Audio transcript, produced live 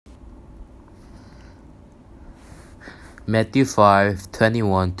Matthew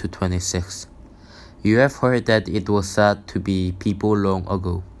 5:21-26. You have heard that it was said to be people long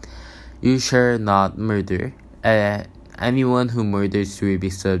ago, "You shall not murder. Anyone who murders will be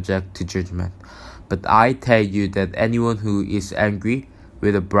subject to judgment." But I tell you that anyone who is angry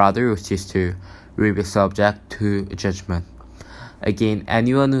with a brother or sister will be subject to judgment. Again,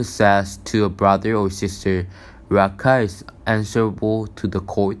 anyone who says to a brother or sister, "Raka," is answerable to the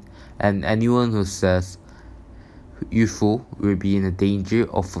court, and anyone who says, "You fool," will be in danger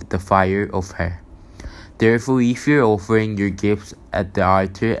of the fire of hell. Therefore, if you are offering your gifts at the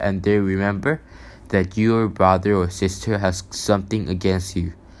altar and there remember that your brother or sister has something against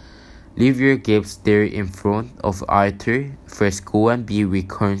you, leave your gifts there in front of the altar. First go and be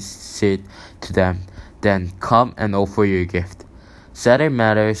reconciled to them, then come and offer your gift. Settle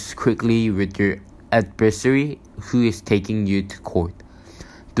matters quickly with your adversary who is taking you to court.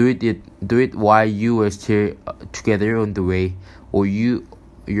 Do it while you are still together on the way, or your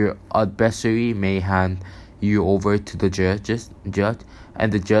adversary may hand you over to the judge,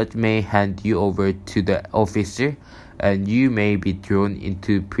 and the judge may hand you over to the officer, and you may be thrown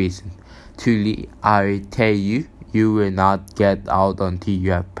into prison. Truly, I tell you, you will not get out until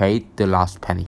you have paid the last penny.